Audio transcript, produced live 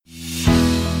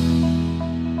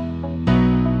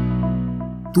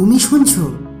তুমি শুনছো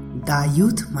the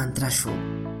youth mantra show,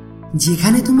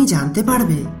 যেখানে তুমি জানতে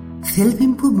পারবে self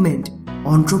improvement,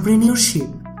 entrepreneurship,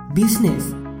 business,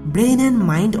 brain and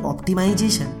mind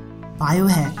optimisation,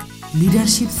 biohack,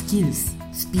 leadership skills,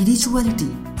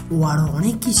 spirituality ও আরও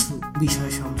অনেক কিছু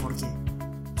বিষয় সম্পর্কে।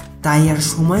 তাই আর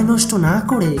সময় নষ্ট না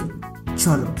করে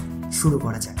চলো শুরু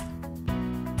করা যাক।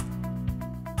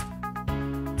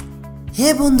 হে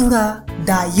বন্ধুরা,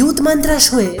 দ্য ইউথ মান্ত্রা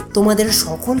শোয়ে তোমাদের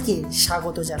সকলকে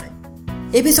স্বাগত জানাই।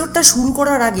 এপিসোডটা শুরু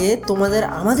করার আগে তোমাদের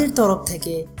আমাদের তরফ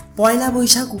থেকে পয়লা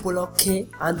বৈশাখ উপলক্ষে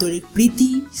আন্তরিক প্রীতি,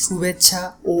 শুভেচ্ছা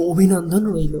ও অভিনন্দন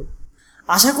রইল।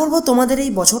 আশা করব তোমাদের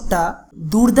এই বছরটা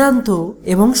দুর্দান্ত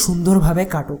এবং সুন্দরভাবে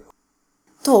কাটুক।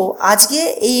 তো আজকে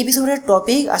এই এপিসোডের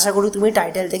টপিক আশা করি তুমি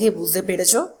টাইটেল থেকে বুঝতে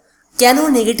পেরেছো, কেন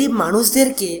নেগেটিভ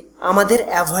মানুষদেরকে আমাদের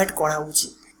অ্যাভয়েড করা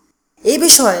উচিত। এই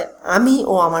বিষয়ে আমি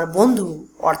ও আমার বন্ধু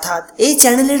অর্থাৎ এই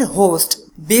চ্যানেলের হোস্ট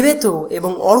বিবেত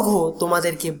এবং অর্ঘ্য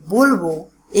তোমাদেরকে বলবো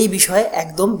এই বিষয়ে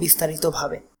একদম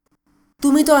বিস্তারিতভাবে।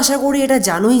 তুমি তো আশা করি এটা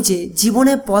জানোই যে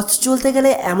জীবনে পথ চলতে গেলে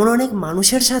এমন অনেক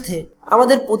মানুষের সাথে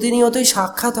আমাদের প্রতিনিয়তই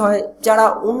সাক্ষাৎ হয় যারা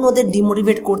অন্যদের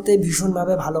ডিমোটিভেট করতে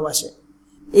ভীষণভাবে ভালোবাসে।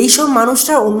 এইসব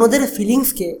মানুষরা অন্যদের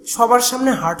ফিলিংসকে সবার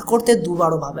সামনে হার্ট করতে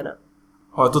দুবারও ভাবে না।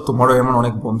 হয়তো তোমারও এমন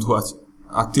অনেক বন্ধু আছে,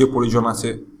 আত্মীয় পরিজন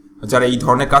আছে যারা এই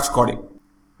ধরনের কাজ করে।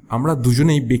 আমরা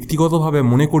দুজনেই ব্যক্তিগতভাবে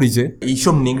মনে করি যে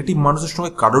এইসব নেগেটিভ মানুষের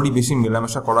সঙ্গে কারোরই বেশি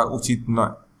মেলামেশা করা উচিত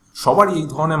নয়। সবারই এই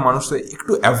ধরনের মানুষদের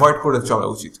একটু অ্যাভয়েড করে চলা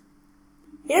উচিত।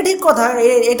 এটা ঠিক কথা,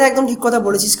 এটা একদম ঠিক কথা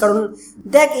বলেছিস। কারণ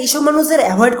দেখ, এইসব মানুষদের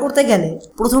অ্যাভয়েড করতে গেলে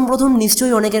প্রথম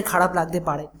নিশ্চয়ই অনেকের খারাপ লাগতে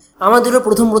পারে। আমাদেরও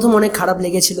প্রথম অনেক খারাপ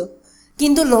লেগেছিল,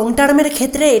 কিন্তু লং টার্মের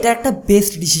ক্ষেত্রে এটা একটা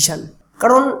বেস্ট ডিসিশন।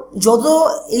 কারণ যত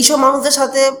এইসব মানুষদের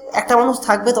সাথে একটা মানুষ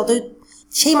থাকবে ততই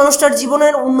সেই মানুষটার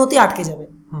জীবনের উন্নতি আটকে যাবে।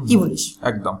 কি বলিস?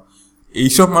 একদম।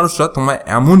 এইসব মানুষরা তোমায়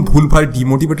এমন ভুলভাল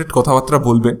ডিমোটিভেটেড কথাবার্তা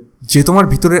বলবে যে তোমার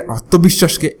ভিতরের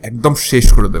আত্মবিশ্বাসকে একদম শেষ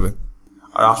করে দেবে।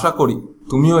 আর আশা করি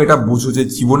তুমিও এটা বুঝো যে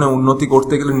জীবনে উন্নতি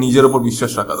করতে গেলে নিজের ওপর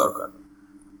বিশ্বাস রাখা দরকার।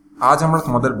 আজ আমরা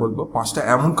তোমাদের বলবো 5টা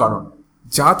এমন কারণ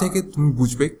যা থেকে তুমি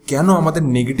বুঝবে কেন আমাদের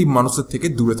নেগেটিভ মানুষের থেকে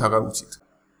দূরে থাকা উচিত।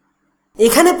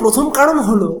 এখানে প্রথম কারণ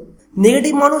হলো,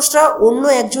 নেগেটিভ মানুষরা অন্য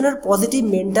একজনের পজিটিভ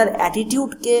মেন্টাল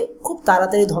অ্যাটিটিউডকে খুব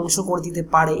তাড়াতাড়ি ধ্বংস করে দিতে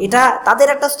পারে। এটা তাদের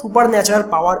একটা সুপার ন্যাচারাল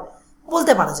পাওয়ার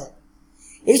বলতে পারা যায়।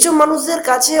 এইসব মানুষদের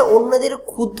কাছে অন্যদের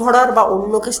খুঁত ধরার বা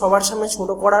অন্যকে সবার সামনে ছোট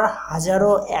করার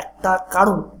হাজারো একটা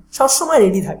কারণ সবসময়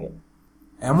রেডি থাকে।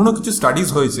 এমনও কিছু স্টাডিজ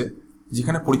হয়েছে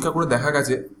যেখানে পরীক্ষা করে দেখা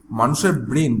গেছে মানুষের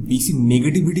ব্রেন বেশি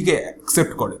নেগেটিভিটিকে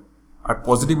অ্যাকসেপ্ট করে আর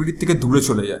পজিটিভিটির থেকে দূরে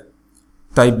চলে যায়।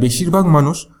 তাই বেশিরভাগ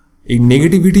মানুষ এই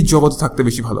নেগেটিভিটির জগতে থাকতে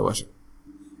বেশি ভালোবাসে।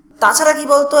 তাছাড়া কি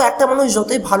বলতো, একটা মানুষ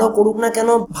যতই ভালো করুক না কেন,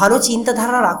 ভালো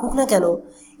চিন্তাধারা রাখুক না কেন,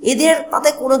 এদের তাতে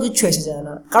কোনো কিছু এসে যায়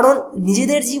না। কারণ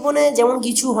নিজেদের জীবনে যেমন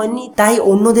কিছু হয়নি তাই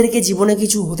অন্যদেরকে জীবনে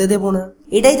কিছু হতে দেব না,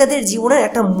 এটাই তাদের জীবনের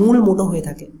একটা মূল মোটো হয়ে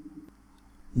থাকে।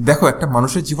 দেখো, একটা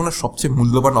মানুষের জীবনের সবচেয়ে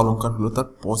মূল্যবান অলংকার হলো তার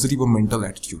পজিটিভ ও মেন্টাল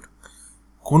অ্যাটিটিউড।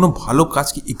 কোনো ভালো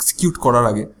কাজকে এক্সিকিউট করার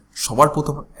আগে সবার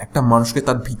প্রথম একটা মানুষকে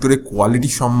তার ভিতরে কোয়ালিটি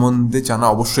সম্বন্ধে জানা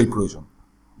অবশ্যই প্রয়োজন।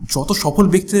 যত সফল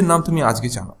ব্যক্তিদের নাম তুমি আজকে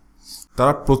জানো,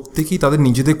 তারা প্রত্যেকেই তাদের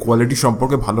নিজেদের কোয়ালিটি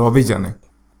সম্পর্কে ভালোভাবেই জানে।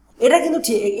 এটা কিন্তু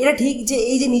এটা ঠিক যে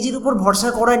এই যে নিজের উপর ভরসা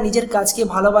করা, নিজের কাজকে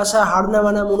ভালোবাসা, হার না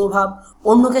মানা মনোভাব,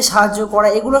 অন্যকে সাহায্য করা,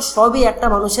 এগুলো সবই একটা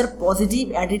মানুষের পজিটিভ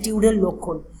অ্যাটিটিউডের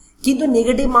লক্ষণ। কিন্তু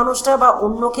নেগেটিভ মানুষরা বা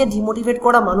অন্যকে ডিমোটিভেট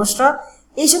করা মানুষরা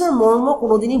এইসবের মর্ম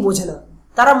কোনোদিনই বোঝে না।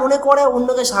 তারা মনে করে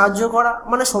অন্যকে সাহায্য করা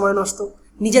মানে সময় নষ্ট,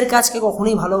 নিজের কাজকে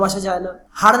কখনোই ভালোবাসা যায় না,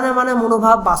 হার না মানা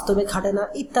মনোভাব বাস্তবে খাটে না,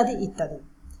 ইত্যাদি ইত্যাদি।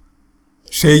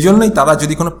 সেই জন্যই তারা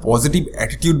যদি কোনো পজিটিভ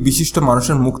অ্যাটিটিউড বিশিষ্ট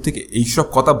মানুষের মুখ থেকে এইসব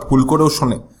কথা ভুল করেও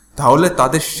শোনে, তাহলে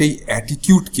তাদের সেই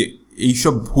অ্যাটিটিউডকে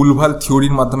এইসব ভুলভাল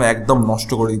থিওরির মাধ্যমে একদম নষ্ট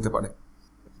করে দিতে পারে।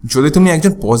 যদি তুমি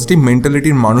একজন পজিটিভ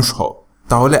মেন্টালিটির মানুষ হও,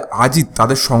 তাহলে আজই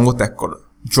তাদের সঙ্গ ত্যাগ করো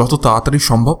যত তাড়াতাড়ি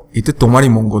সম্ভব, এতে তোমারই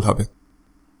মঙ্গল হবে।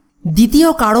 দ্বিতীয়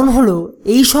কারণ হলো,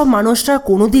 এইসব মানুষরা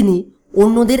কোনোদিনই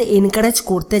অন্যদের এনকারেজ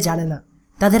করতে জানে না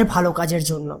তাদের ভালো কাজের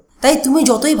জন্য। তাই তুমি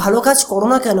যতই ভালো কাজ করো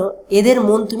না কেন, এদের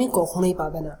মন তুমি কখনোই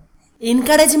পাবে না।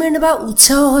 এনকারেজমেন্ট বা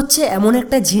উৎসাহ হচ্ছে এমন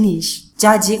একটা জিনিস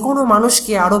যা যে কোনো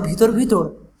মানুষকে আরো ভিতর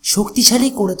শক্তিশালী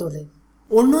করে তোলে।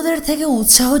 অন্যদের থেকে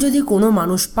উৎসাহ যদি কোনো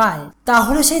মানুষ পায়,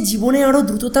 তাহলে সে জীবনে আরো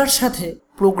দ্রুততার সাথে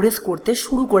প্রোগ্রেস করতে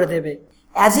শুরু করে দেবে।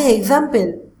 অ্যাজ এ এক্সাম্পল,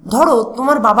 ধরো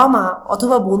তোমার বাবা মা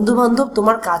অথবা বন্ধু বান্ধব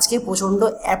তোমার কাজকে প্রচন্ড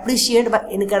অ্যাপ্রিসিয়েট বা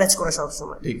এনকারেজ করে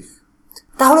সবসময়,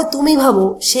 তাহলে তুমি ভাবো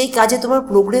সেই কাজে তোমার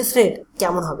প্রোগ্রেস রেট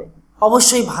কেমন হবে?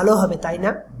 অবশ্যই ভালো হবে, তাই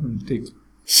না? ঠিক।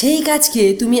 সেই কাজকে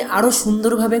তুমি আরো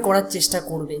সুন্দরভাবে করার চেষ্টা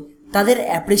করবে তাদের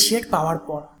অ্যাপ্রিসিয়েট পাওয়ার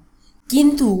পর।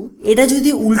 কিন্তু এটা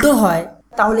যদি উল্টো হয়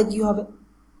তাহলে কি হবে?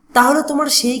 তাহলে তোমার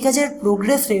সেই কাজের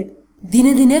প্রোগ্রেস রেট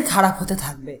দিনে দিনে খারাপ হতে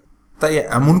থাকবে। তাই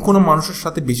এমন কোনো মানুষের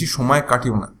সাথে বেশি সময়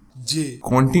কাটিও না যে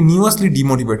কন্টিনিউয়াসলি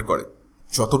ডিমোটিভেট করে।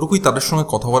 যতটুকুই তাদের সঙ্গে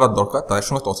কথা বলার দরকার তাদের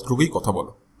সঙ্গে ততটুকুই কথা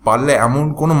বলো। পারলে এমন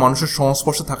কোনো মানুষের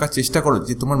সংস্পর্শে থাকার চেষ্টা করো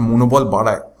যে তোমার মনোবল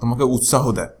বাড়ায়, তোমাকে উৎসাহ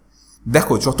দেয়।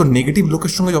 দেখো, যত নেগেটিভ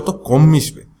লোকের সঙ্গে যত কম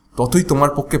মিশবে ততই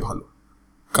তোমার পক্ষে ভালো,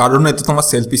 কারণ এতে তোমার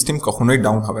সেলফ স্টিম কখনোই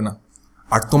ডাউন হবে না।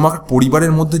 আর তোমার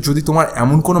পরিবারের মধ্যে যদি তোমার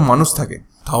এমন কোনো মানুষ থাকে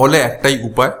তাহলে একটাই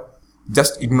উপায়,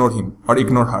 জাস্ট ইগনোর হিম আর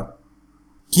ইগনোর হার।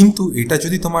 কিন্তু এটা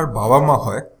যদি তোমার বাবা মা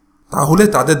হয় তাহলে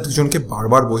তাদের দুজনকে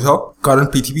বারবার বোঝাও, কারণ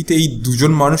পৃথিবীতে এই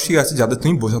দুজন মানুষই আছে যাদের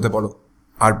তুমি বোঝাতে পারো।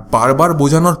 আর বারবার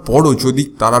বোঝানোর পরও যদি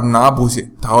তারা না বোঝে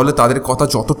তাহলে তাদের কথা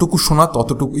যতটুকু শোনা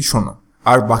ততটুকুই শোনো,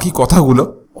 আর বাকি কথাগুলো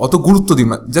অত গুরুত্ব দিও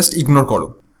না, জাস্ট ইগনোর করো।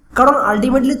 কারণ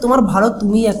আলটিমেটলি তোমার ভালো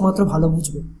তুমিই একমাত্র ভালো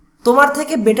বুঝবে। তোমার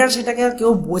থেকে বেটার সেটাকে আর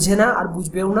কেউ বোঝে না আর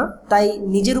বুঝবেও না। তাই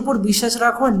নিজের উপর বিশ্বাস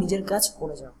রাখো আর নিজের কাজ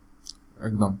করে যাও।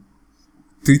 একদম।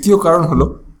 তৃতীয় কারণ হলো,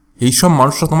 এইসব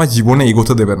মানুষরা তোমার জীবনে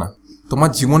এগোতে দেবে না।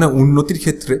 তোমার জীবনে উন্নতির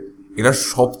ক্ষেত্রে এরা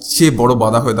সবচেয়ে বড়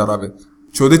বাধা হয়ে দাঁড়াবে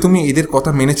যদি তুমি এদের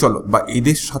কথা মেনে চলো বা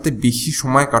এদের সাথে বেশি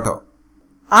সময় কাটাও।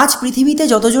 আজ পৃথিবীতে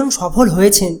যতজন সফল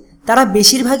হয়েছেন তারা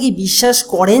বেশিরভাগই বিশ্বাস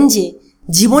করেন যে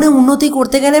জীবনে উন্নতি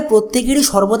করতে গেলে প্রত্যেকেরই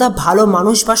সর্বদা ভালো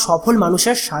মানুষ বা সফল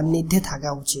মানুষের সান্নিধ্যে থাকা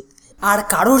উচিত। আর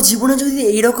কারোর জীবনে যদি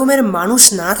এই রকমের মানুষ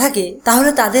না থাকে তাহলে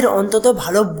তাদের অন্তত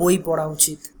ভালো বই পড়া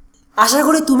উচিত। আশা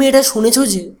করি তুমি এটা শুনেছো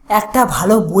যে একটা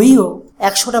ভালো বইও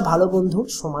 100টা ভালো বন্ধুর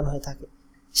সমান হয়ে থাকে।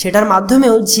 সেটার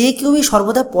মাধ্যমেও যে কেউই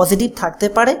সর্বদা পজিটিভ থাকতে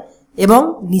পারে এবং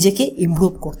নিজেকে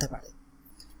ইমপ্রুভ করতে পারে।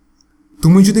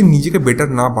 তুমি যদি নিজেকে বেটার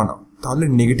না বানাও তাহলে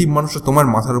নেগেটিভ মানুষরা তোমার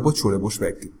মাথার উপর চড়ে বসবে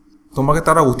একদিন। তোমাকে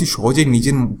তারা অতি সহজেই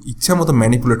নিজের ইচ্ছা মতো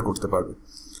ম্যানিপুলেট করতে পারবে।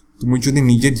 তুমি যদি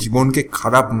নিজের জীবনকে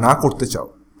খারাপ না করতে চাও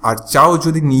আর চাও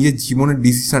যদি নিজের জীবনের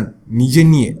ডিসিশন নিজে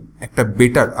নিয়ে একটা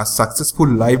বেটার আর সাকসেসফুল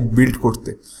লাইফ বিল্ড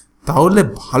করতে, তাহলে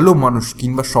ভালো মানুষ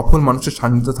কিংবা সফল মানুষের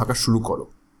সান্নিধ্যে থাকা শুরু করো,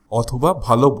 অথবা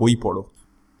ভালো বই পড়ো।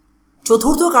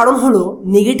 চতুর্থ কারণ হলো,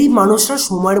 নেগেটিভ মানুষরা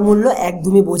সময়ের মূল্য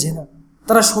একদমই বোঝে না।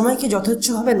 তারা সময়কে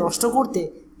যথেচ্ছভাবে নষ্ট করতে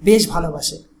বেশ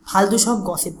ভালোবাসে, ফালতু সব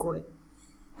গসিপ করে।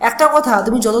 একটা কথা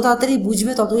তুমি যত তাড়াতাড়ি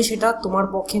বুঝবে ততই সেটা তোমার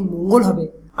পক্ষে মঙ্গল হবে।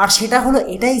 আর সেটা হলো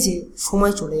এটাই যে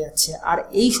সময় চলে যাচ্ছে আর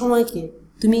এই সময়কে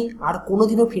তুমি আর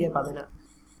কোনোদিনও ফিরে পাবে না।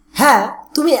 হ্যাঁ,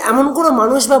 তুমি এমন কোনো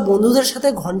মানুষ বা বন্ধুদের সাথে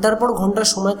ঘন্টার পর ঘন্টা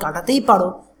সময় কাটাতেই পারো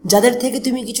যাদের থেকে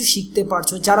তুমি কিছু শিখতে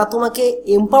পারছো, যারা তোমাকে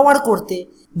এম্পাওয়ার করতে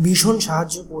ভীষণ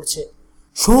সাহায্য করছে।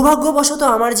 সৌভাগ্যবশত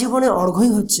আমার জীবনে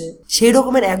অর্ঘ্যই হচ্ছে সেই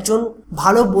রকমের একজন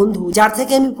ভালো বন্ধু যার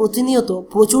থেকে আমি প্রতিনিয়ত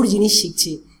প্রচুর জিনিস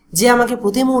শিখছি, যে আমাকে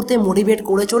প্রতি মুহূর্তে মোটিভেট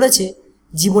করে চলেছে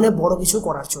জীবনে বড় কিছু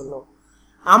করার জন্য।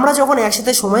 আমরা যখন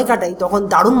একসাথে সময় কাটাই তখন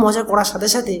দারুণ মজা করার সাথে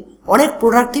সাথে অনেক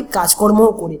প্রোডাক্টিভ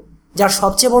কাজকর্মও করি, যার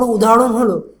সবচেয়ে বড় উদাহরণ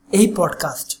হলো এই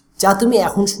পডকাস্ট যা তুমি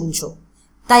এখন শুনছো।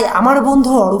 তাই আমার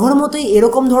বন্ধু অর্ঘ্যর মতোই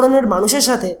এরকম ধরনের মানুষের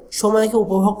সাথে সময়কে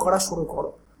উপভোগ করা শুরু করো,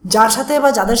 যার সাথে বা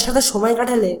যাদের সাথে সময়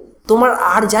কাটালে তোমার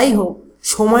আর যাই হোক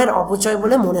সময়ের অপচয়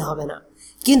বলে মনে হবে না।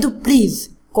 কিন্তু প্লিজ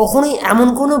কখনোই এমন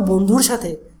কোনো বন্ধুর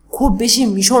সাথে খুব বেশি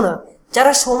মিশো না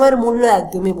যারা সময়ের মূল্য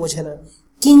একদমই বোঝে না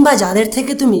কিংবা যাদের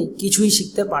থেকে তুমি কিছুই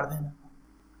শিখতে পারবে না।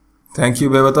 Thank you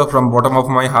Bebeto, from bottom of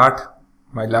my heart,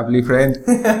 my lovely friend.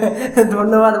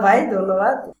 ধন্যবাদ ভাই,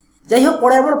 ধন্যবাদ। যাই হোক,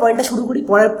 পরের আমরা পয়েন্টটা শুরু করি,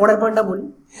 পরের পয়েন্টটা বলি,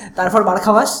 তারপর বার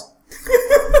খাবাস।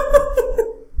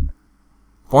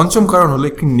 পঞ্চম কারণ হলো,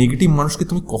 একটি নেগেটিভ মানুষকে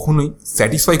তুমি কখনোই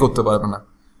স্যাটিসফাই করতে পারবে না।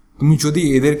 তুমি যদি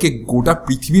এদেরকে গোটা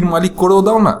পৃথিবীর মালিক করেও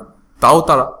দাও না, তাও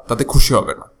তারা তাতে খুশি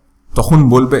হবে না। তখন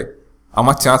বলবে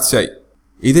আমার চাঁদ চাই।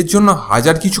 এদের জন্য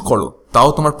হাজার কিছু করো তাও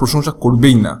তোমার প্রশংসা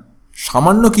করবেই না।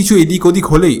 সামান্য কিছু এদিক ওদিক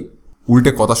হলেই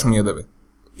উল্টে কথা শুনিয়ে দেবে।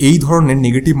 এই ধরনের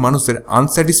নেগেটিভ মানুষের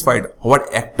আনস্যাটিসফাইড হওয়ার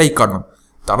একটাই কারণ,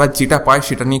 তারা যেটা পায়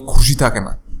সেটা নিয়ে খুশি থাকে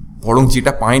না, বরং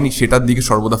যেটা পায়নি সেটার দিকে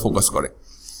সর্বদা ফোকাস করে।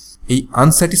 এই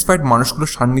আনস্যাটিসফাইড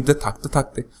মানুষগুলোর সান্নিধ্যে থাকতে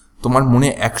থাকতে তোমার মনে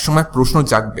একসময় প্রশ্ন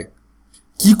জাগবে,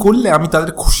 কি করলে আমি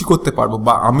তাদের খুশি করতে পারবো,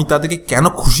 বা আমি তাদেরকে কেন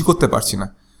খুশি করতে পারছি না।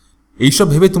 এইসব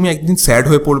ভেবে তুমি একদিন স্যাড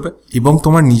হয়ে পড়বে এবং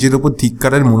তোমার নিজের উপর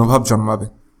ধিক্কারের মনোভাব জন্মাবে।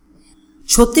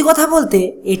 সত্যি কথা বলতে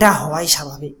এটা হওয়াই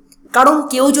স্বাভাবিক, কারণ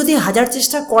কেউ যদি হাজার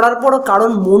চেষ্টা করার পরও কারণ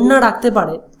মন না রাখতে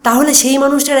পারে তাহলে সেই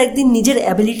মানুষটার একদিন নিজের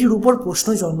অ্যাবিলিটির উপর প্রশ্ন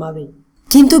জন্মাবে।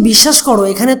 কিন্তু বিশ্বাস করো,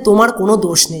 এখানে তোমার কোনো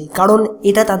দোষ নেই, কারণ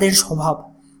এটা তাদের স্বভাব।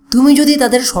 তুমি যদি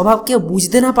তাদের স্বভাবকে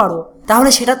বুঝতে না পারো তাহলে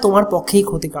সেটা তোমার পক্ষেই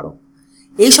ক্ষতিকারক।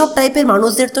 এইসব টাইপের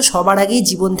মানুষদের তো সবার আগেই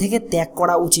জীবন থেকে ত্যাগ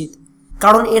করা উচিত,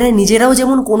 কারণ এরা নিজেরাও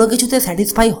যেমন কোনো কিছুতে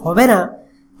স্যাটিসফাই হবে না,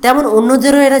 তেমন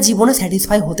অন্যদেরও এরা জীবনে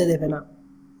স্যাটিসফাই হতে দেবে না।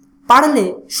 পারলে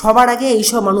সবার আগে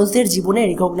এইসব মানুষদের জীবনে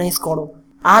রিকগনাইজ করো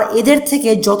আর এদের থেকে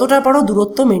যতটা পারো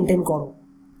দূরত্ব মেনটেন করো।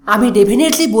 আমি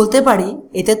ডেফিনেটলি বলতে পারি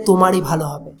এতে তোমারই ভালো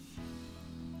হবে।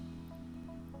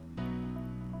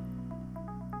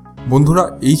 বন্ধুরা,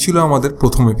 এই ছিল আমাদের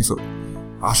প্রথম এপিসোড।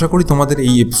 আশা করি তোমাদের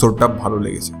এই এপিসোডটা ভালো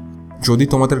লেগেছে। যদি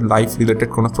তোমাদের লাইফ রিলেটেড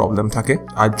কোনো প্রবলেম থাকে,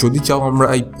 আর যদি চাও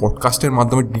আমরা এই পডকাস্টের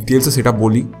মাধ্যমে ডিটেলসে সেটা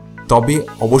বলি, তবে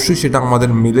অবশ্যই সেটা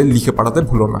আমাদের মেলে লিখে পাঠাতে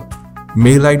ভুলো না।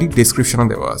 মেল আইডি ডেসক্রিপশনে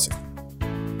দেওয়া আছে।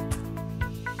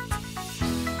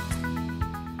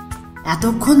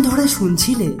 এতক্ষণ ধরে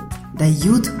শুনছিলে দ্য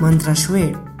ইউথ মন্ত্রা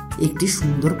শোয়ের একটি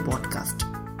সুন্দর পডকাস্ট।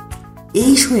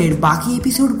 এই শোয়ের বাকি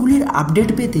এপিসোডগুলির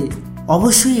আপডেট পেতে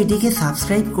অবশ্যই এটিকে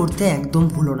সাবস্ক্রাইব করতে একদম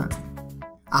ভুলো না।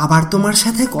 আবার তোমার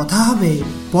সাথে কথা হবে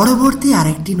পরবর্তী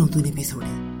আরেকটি নতুন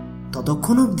এপিসোডে।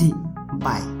 ততক্ষণ অবধি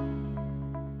বাই।